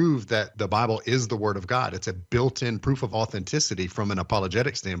they prove that the Bible is the Word of God. It's a built-in proof of authenticity from an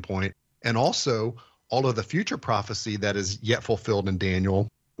apologetic standpoint. And also, all of the future prophecy that is yet fulfilled in Daniel,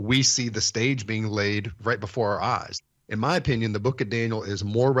 we see the stage being laid right before our eyes. In my opinion, the book of Daniel is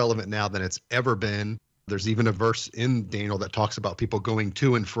more relevant now than it's ever been. There's even a verse in Daniel that talks about people going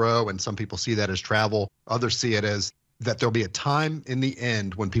to and fro, and some people see that as travel. Others see it as that there'll be a time in the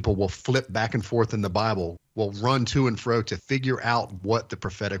end when people will flip back and forth in the Bible, will run to and fro to figure out what the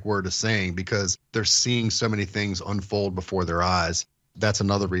prophetic word is saying, because they're seeing so many things unfold before their eyes. That's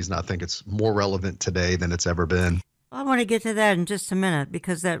another reason I think it's more relevant today than it's ever been. I want to get to that in just a minute,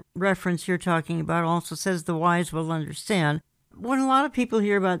 because that reference you're talking about also says the wise will understand. When a lot of people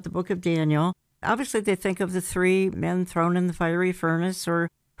hear about the book of Daniel, obviously they think of the 3 men thrown in the fiery furnace, or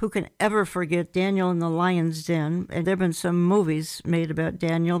who can ever forget Daniel in the lion's den? And there have been some movies made about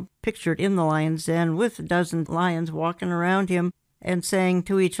Daniel pictured in the lion's den with a dozen lions walking around him and saying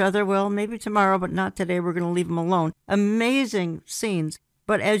to each other, well, maybe tomorrow, but not today. We're going to leave him alone. Amazing scenes.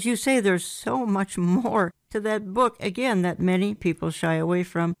 But as you say, there's so much more to that book, again, that many people shy away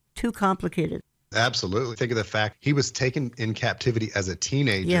from. Too complicated. Absolutely. Think of the fact he was taken in captivity as a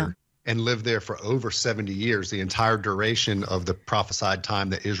teenager and lived there for over 70 years, the entire duration of the prophesied time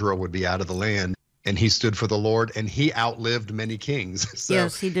that Israel would be out of the land. And he stood for the Lord, and he outlived many kings. So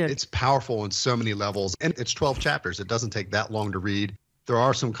yes, he did. It's powerful in so many levels. And it's 12 chapters. It doesn't take that long to read. There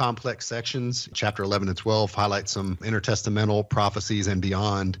are some complex sections. Chapter 11 and 12 highlight some intertestamental prophecies and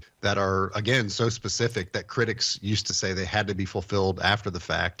beyond that are, again, so specific that critics used to say they had to be fulfilled after the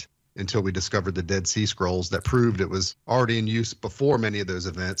fact, until we discovered the Dead Sea Scrolls that proved it was already in use before many of those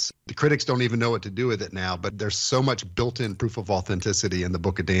events. The critics don't even know what to do with it now, but there's so much built-in proof of authenticity in the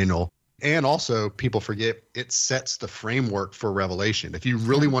book of Daniel. And also, people forget, it sets the framework for Revelation. If you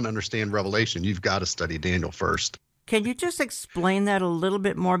really want to understand Revelation, you've got to study Daniel first. Can you just explain that a little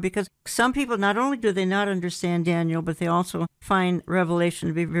bit more? Because some people, not only do they not understand Daniel, but they also find Revelation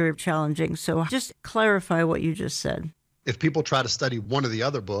to be very challenging. So just clarify what you just said. If people try to study one or the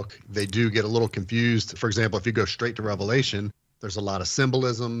other book, they do get a little confused. For example, if you go straight to Revelation, there's a lot of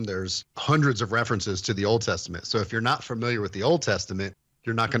symbolism. There's hundreds of references to the Old Testament. So if you're not familiar with the Old Testament,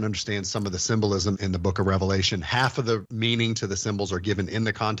 you're not going to understand some of the symbolism in the book of Revelation. Half of the meaning to the symbols are given in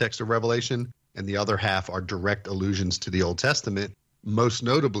the context of Revelation, and the other half are direct allusions to the Old Testament, most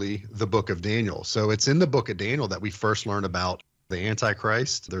notably the book of Daniel. So it's in the book of Daniel that we first learn about the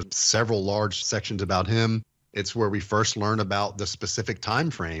Antichrist. There's several large sections about him. It's where we first learn about the specific time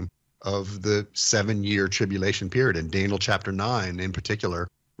frame of the 7-year tribulation period. In Daniel chapter 9 in particular,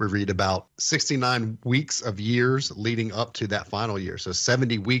 we read about 69 weeks of years leading up to that final year. So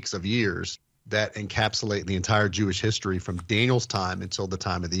 70 weeks of years that encapsulate the entire Jewish history from Daniel's time until the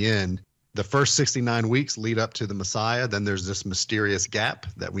time of the end. The first 69 weeks lead up to the Messiah. Then there's this mysterious gap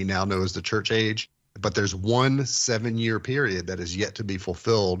that we now know as the church age. But there's one 7-year period that is yet to be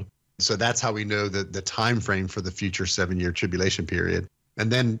fulfilled. So that's how we know that the time frame for the future 7-year tribulation period.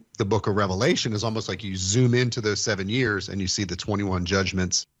 And then the book of Revelation is almost like you zoom into those 7 years and you see the 21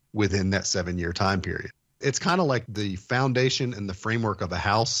 judgments within that 7-year time period. It's kind of like the foundation and the framework of a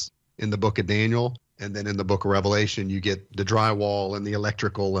house in the book of Daniel. And then in the book of Revelation, you get the drywall and the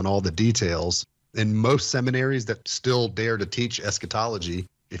electrical and all the details. In most seminaries that still dare to teach eschatology,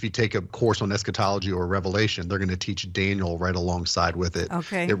 if you take a course on eschatology or Revelation, they're going to teach Daniel right alongside with it.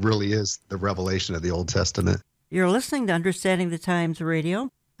 Okay. It really is the revelation of the Old Testament. You're listening to Understanding the Times Radio.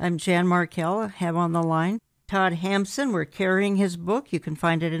 I'm Jan Markell. I have on the line Todd Hampson. We're carrying his book. You can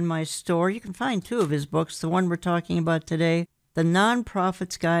find it in my store. You can find 2 of his books. The one we're talking about today, The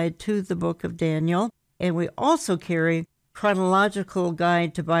Non-Prophet's Guide to the Book of Daniel. And we also carry Chronological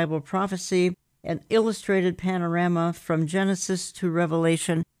Guide to Bible Prophecy, an illustrated panorama from Genesis to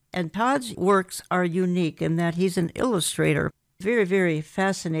Revelation. And Todd's works are unique in that he's an illustrator, very, very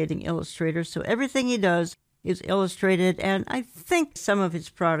fascinating illustrator. So everything he does is illustrated, and I think some of his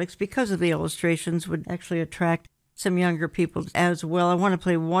products, because of the illustrations, would actually attract some younger people as well. I want to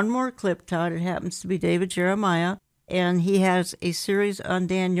play one more clip, Todd. It happens to be David Jeremiah, and he has a series on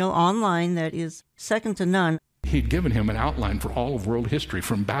Daniel online that is second to none. He'd given him an outline for all of world history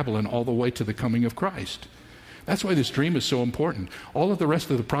from Babylon all the way to the coming of Christ. That's why this dream is so important. All of the rest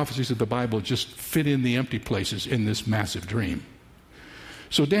of the prophecies of the Bible just fit in the empty places in this massive dream.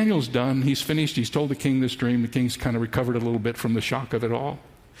 So Daniel's done. He's finished. He's told the king this dream. The king's kind of recovered a little bit from the shock of it all.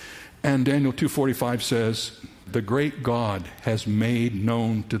 And Daniel 2:45 says, "The great God has made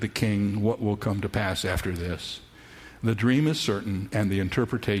known to the king what will come to pass after this. The dream is certain and the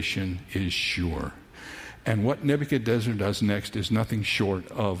interpretation is sure." And what Nebuchadnezzar does next is nothing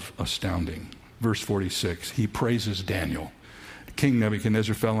short of astounding. Verse 46, he praises Daniel. King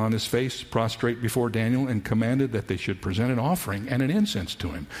Nebuchadnezzar fell on his face, prostrate before Daniel, and commanded that they should present an offering and an incense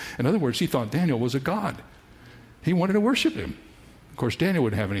to him. In other words, he thought Daniel was a god. He wanted to worship him. Of course, Daniel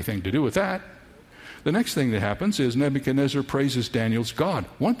wouldn't have anything to do with that. The next thing that happens is Nebuchadnezzar praises Daniel's God.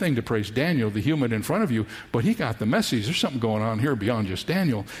 One thing to praise Daniel, the human in front of you, but he got the message. There's something going on here beyond just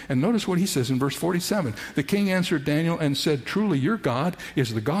Daniel. And notice what he says in verse 47. The king answered Daniel and said, "Truly your God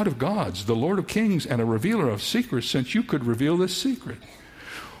is the God of gods, the Lord of kings, and a revealer of secrets, since you could reveal this secret."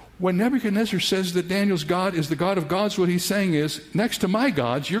 When Nebuchadnezzar says that Daniel's God is the God of gods, what he's saying is, next to my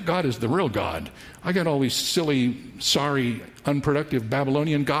gods, your God is the real God. I got all these silly, sorry, unproductive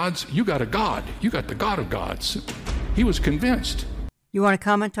Babylonian gods. You got a God. You got the God of gods. He was convinced. You want to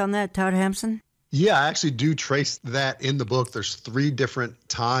comment on that, Todd Hampson? Yeah, I actually do trace that in the book. There's 3 different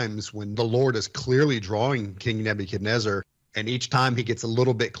times when the Lord is clearly drawing King Nebuchadnezzar, and each time he gets a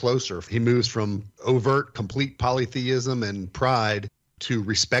little bit closer. He moves from overt, complete polytheism and pride to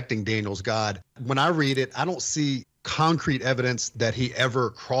respecting Daniel's God. When I read it, I don't see concrete evidence that he ever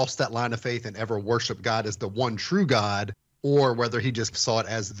crossed that line of faith and ever worshiped God as the one true God, or whether he just saw it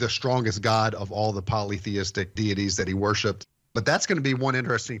as the strongest God of all the polytheistic deities that he worshiped. But that's going to be one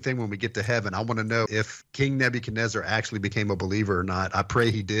interesting thing when we get to heaven. I want to know if King Nebuchadnezzar actually became a believer or not. I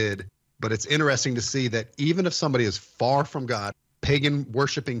pray he did. But it's interesting to see that even if somebody is far from God, pagan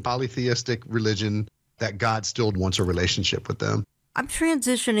worshiping polytheistic religion, that God still wants a relationship with them. I'm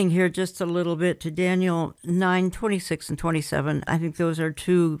transitioning here just a little bit to Daniel 9:26 and 27. I think those are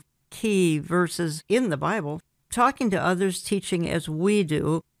two key verses in the Bible. Talking to others, teaching as we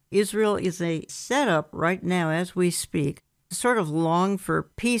do, Israel is a setup right now as we speak, sort of long for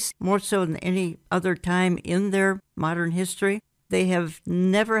peace more so than any other time in their modern history. They have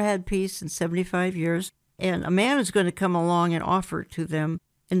never had peace in 75 years, and a man is going to come along and offer it to them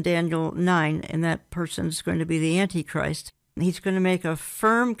in Daniel 9, and that person is going to be the Antichrist. He's going to make a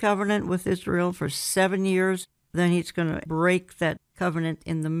firm covenant with Israel for 7 years, then he's going to break that covenant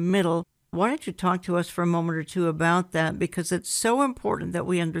in the middle. Why don't you talk to us for a moment or two about that, because it's so important that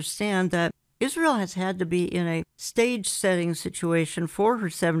we understand that Israel has had to be in a stage-setting situation for her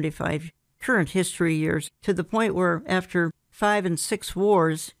 75 current history years, to the point where after 5 and 6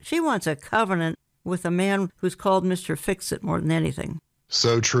 wars, she wants a covenant with a man who's called Mr. Fix-It more than anything.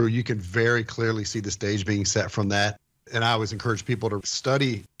 So true. You can very clearly see the stage being set from that. And I always encourage people to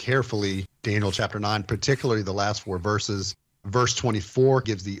study carefully Daniel chapter 9, particularly the last 4 verses. Verse 24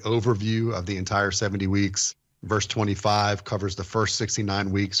 gives the overview of the entire 70 weeks. Verse 25 covers the first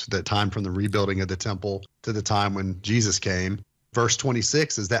 69 weeks, the time from the rebuilding of the temple to the time when Jesus came. Verse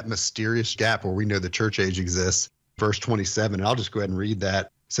 26 is that mysterious gap where we know the church age exists. Verse 27, and I'll just go ahead and read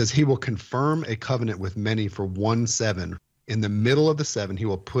that, says, he will confirm a covenant with many for 1 7. In the middle of the 7, he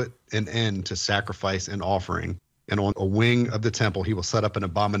will put an end to sacrifice and offering. And on a wing of the temple, he will set up an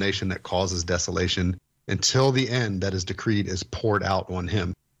abomination that causes desolation until the end that is decreed is poured out on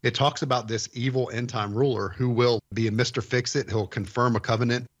him. It talks about this evil end-time ruler who will be a Mr. Fix-It. He'll confirm a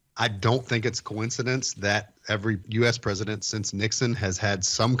covenant. I don't think it's coincidence that every U.S. president since Nixon has had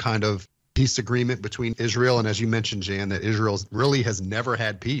some kind of peace agreement between Israel. And as you mentioned, Jan, that Israel really has never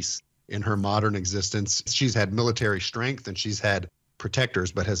had peace in her modern existence. She's had military strength and she's had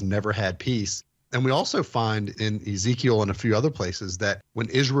protectors, but has never had peace. And we also find in Ezekiel and a few other places that when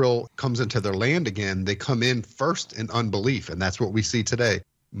Israel comes into their land again, they come in first in unbelief. And that's what we see today.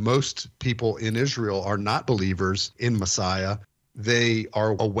 Most people in Israel are not believers in Messiah. They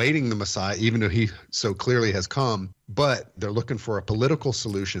are awaiting the Messiah, even though he so clearly has come, but they're looking for a political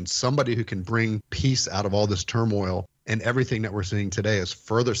solution, somebody who can bring peace out of all this turmoil. And everything that we're seeing today is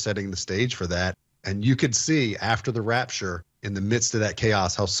further setting the stage for that. And you could see after the rapture, in the midst of that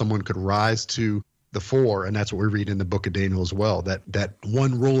chaos, how someone could rise to the fore. And that's what we read in the book of Daniel as well, that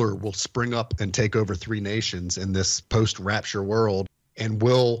one ruler will spring up and take over 3 nations in this post-rapture world and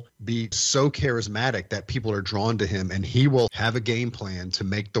will be so charismatic that people are drawn to him. And he will have a game plan to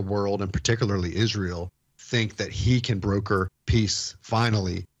make the world, and particularly Israel, think that he can broker peace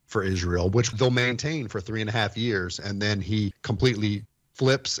finally for Israel, which they'll maintain for 3.5 years. And then he completely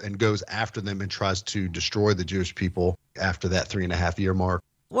flips and goes after them and tries to destroy the Jewish people after that 3.5 year mark.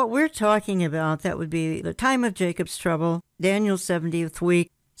 What we're talking about, that would be the time of Jacob's trouble, Daniel's 70th week.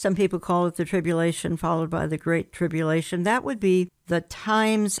 Some people call it the tribulation, followed by the great tribulation. That would be the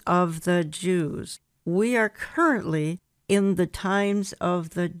times of the Jews. We are currently in the times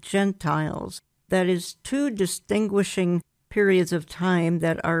of the Gentiles. That is 2 distinguishing periods of time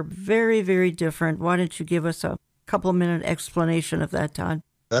that are very, very different. Why don't you give us a couple-minute explanation of that, Todd?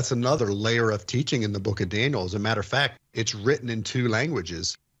 That's another layer of teaching in the book of Daniel. As a matter of fact, it's written in 2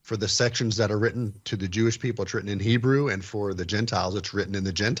 languages. For the sections that are written to the Jewish people, it's written in Hebrew, and for the Gentiles, it's written in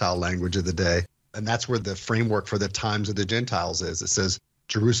the Gentile language of the day. And that's where the framework for the times of the Gentiles is. It says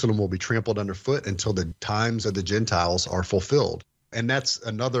Jerusalem will be trampled underfoot until the times of the Gentiles are fulfilled. And that's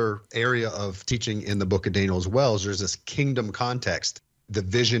another area of teaching in the book of Daniel as well, is there's this kingdom context. The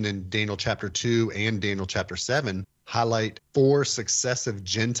vision in Daniel chapter 2 and Daniel chapter 7 highlight 4 successive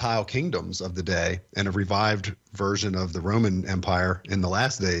Gentile kingdoms of the day and a revived version of the Roman Empire in the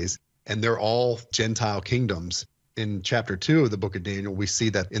last days. And they're all Gentile kingdoms. In chapter 2 of the book of Daniel, we see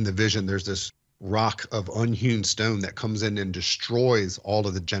that in the vision, there's this rock of unhewn stone that comes in and destroys all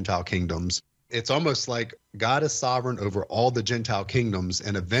of the Gentile kingdoms. It's almost like God is sovereign over all the Gentile kingdoms,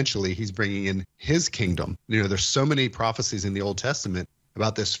 and eventually he's bringing in his kingdom. You know, there's so many prophecies in the Old Testament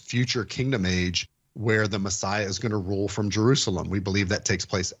about this future kingdom age where the Messiah is going to rule from Jerusalem. We believe that takes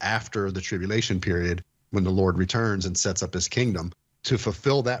place after the tribulation period when the Lord returns and sets up his kingdom. To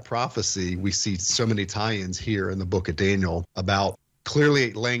fulfill that prophecy, we see so many tie-ins here in the book of Daniel about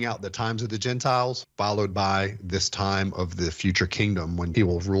clearly laying out the times of the Gentiles, followed by this time of the future kingdom when he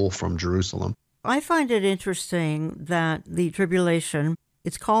will rule from Jerusalem. I find it interesting that the tribulation,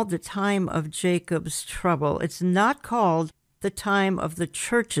 it's called the time of Jacob's trouble. It's not called the time of the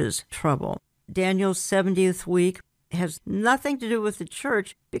church's trouble. Daniel's 70th week has nothing to do with the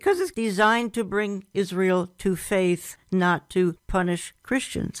church because it's designed to bring Israel to faith, not to punish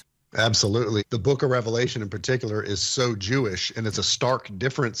Christians. Absolutely. The book of Revelation in particular is so Jewish, and it's a stark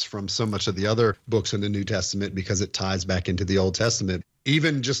difference from so much of the other books in the New Testament because it ties back into the Old Testament.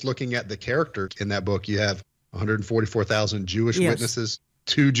 Even just looking at the character in that book, you have 144,000 Jewish witnesses,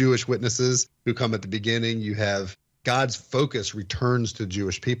 2 Jewish witnesses who come at the beginning. You have God's focus returns to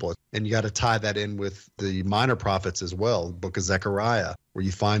Jewish people. And you got to tie that in with the minor prophets as well, the book of Zechariah, where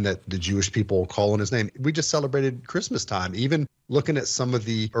you find that the Jewish people call on his name. We just celebrated Christmas time. Even looking at some of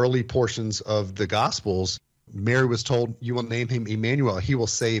the early portions of the Gospels, Mary was told, you will name him Emmanuel. He will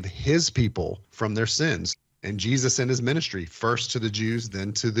save his people from their sins. And Jesus in his ministry, first to the Jews,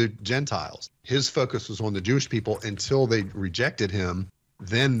 then to the Gentiles. His focus was on the Jewish people until they rejected him.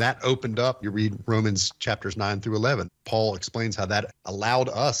 Then that opened up. You read Romans chapters 9 through 11. Paul explains how that allowed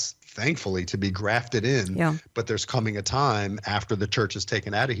us, thankfully, to be grafted in. Yeah. But there's coming a time after the church is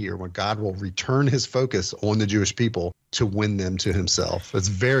taken out of here when God will return his focus on the Jewish people to win them to himself. It's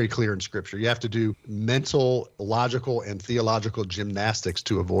very clear in Scripture. You have to do mental, logical, and theological gymnastics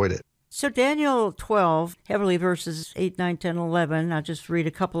to avoid it. So Daniel 12, heavily verses 8, 9, 10, 11. I'll just read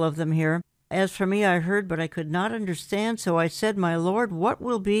a couple of them here. As for me, I heard, but I could not understand. So I said, my Lord, what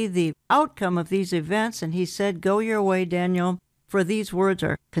will be the outcome of these events? And he said, go your way, Daniel, for these words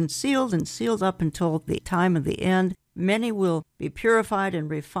are concealed and sealed up until the time of the end. Many will be purified and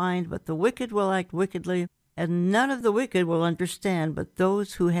refined, but the wicked will act wickedly, and none of the wicked will understand, but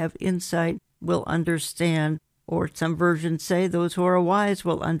those who have insight will understand. Or some versions say those who are wise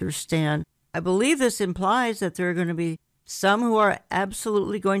will understand. I believe this implies that there are going to be some who are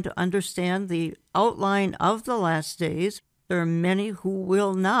absolutely going to understand the outline of the last days. There are many who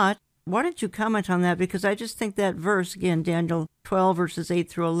will not. Why don't you comment on that? Because I just think that verse, again, Daniel 12, verses 8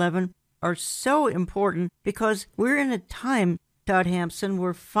 through 11, are so important because we're in a time, Todd Hampson,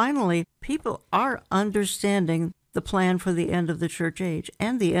 where finally people are understanding the plan for the end of the church age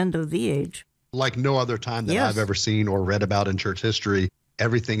and the end of the age. Like no other time that I've ever seen or read about in church history.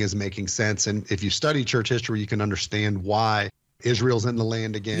 Everything is making sense. And if you study church history, you can understand why Israel's in the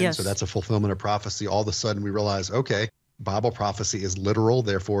land again. Yes. So that's a fulfillment of prophecy. All of a sudden we realize, okay, Bible prophecy is literal.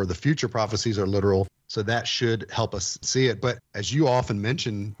 Therefore, the future prophecies are literal. So that should help us see it. But as you often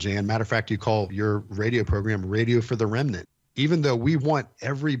mention, Jan, matter of fact, you call your radio program Radio for the Remnant. Even though we want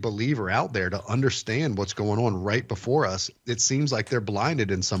every believer out there to understand what's going on right before us, it seems like they're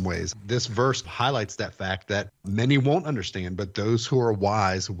blinded in some ways. This verse highlights that fact that many won't understand, but those who are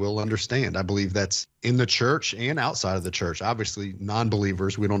wise will understand. I believe that's in the church and outside of the church. Obviously,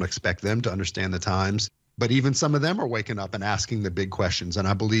 non-believers, we don't expect them to understand the times, but even some of them are waking up and asking the big questions. And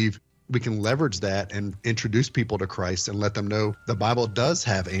I believe we can leverage that and introduce people to Christ and let them know the Bible does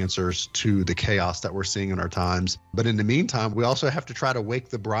have answers to the chaos that we're seeing in our times. But in the meantime, we also have to try to wake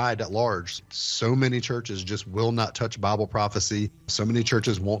the bride at large. So many churches just will not touch Bible prophecy. So many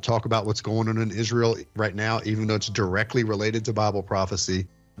churches won't talk about what's going on in Israel right now, even though it's directly related to Bible prophecy.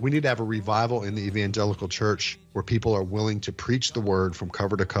 We need to have a revival in the evangelical church where people are willing to preach the word from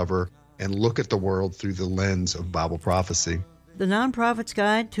cover to cover and look at the world through the lens of Bible prophecy. The Nonprofit's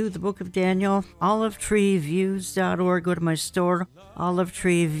Guide to the Book of Daniel, olivetreeviews.org. Go to my store,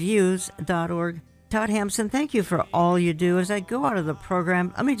 olivetreeviews.org. Todd Hampson, thank you for all you do. As I go out of the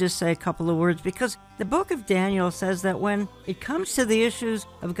program, let me just say a couple of words, because the book of Daniel says that when it comes to the issues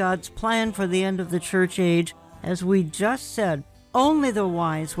of God's plan for the end of the church age, as we just said, only the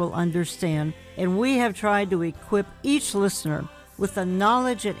wise will understand, and we have tried to equip each listener with the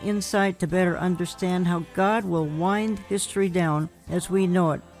knowledge and insight to better understand how God will wind history down as we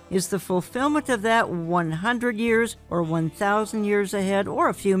know it. Is the fulfillment of that 100 years or 1,000 years ahead or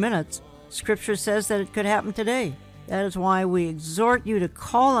a few minutes? Scripture says that it could happen today. That is why we exhort you to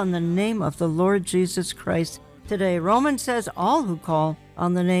call on the name of the Lord Jesus Christ today. Romans says all who call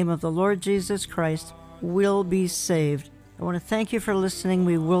on the name of the Lord Jesus Christ will be saved. I want to thank you for listening.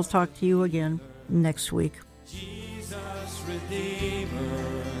 We will talk to you again next week.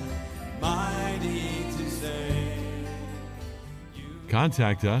 Redeemer, mighty to save.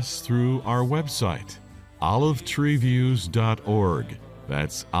 Contact us through our website, olivetreeviews.org.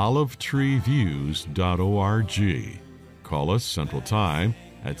 That's olivetreeviews.org. Call us Central Time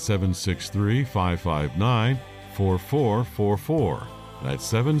at 763-559-4444.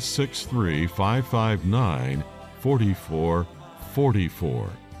 That's 763-559-4444. 44.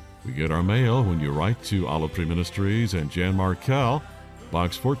 We get our mail when you write to Olive Tree Ministries and Jan Markell,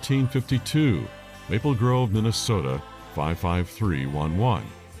 Box 1452, Maple Grove, Minnesota 55311.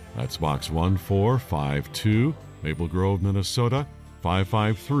 That's Box 1452, Maple Grove, Minnesota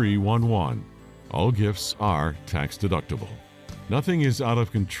 55311. All gifts are tax deductible. Nothing is out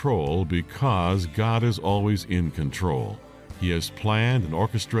of control because God is always in control. He has planned and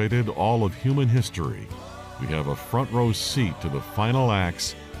orchestrated all of human history. We have a front row seat to the final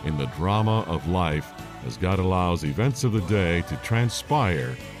acts in the drama of life as God allows events of the day to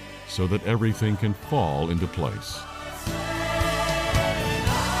transpire so that everything can fall into place.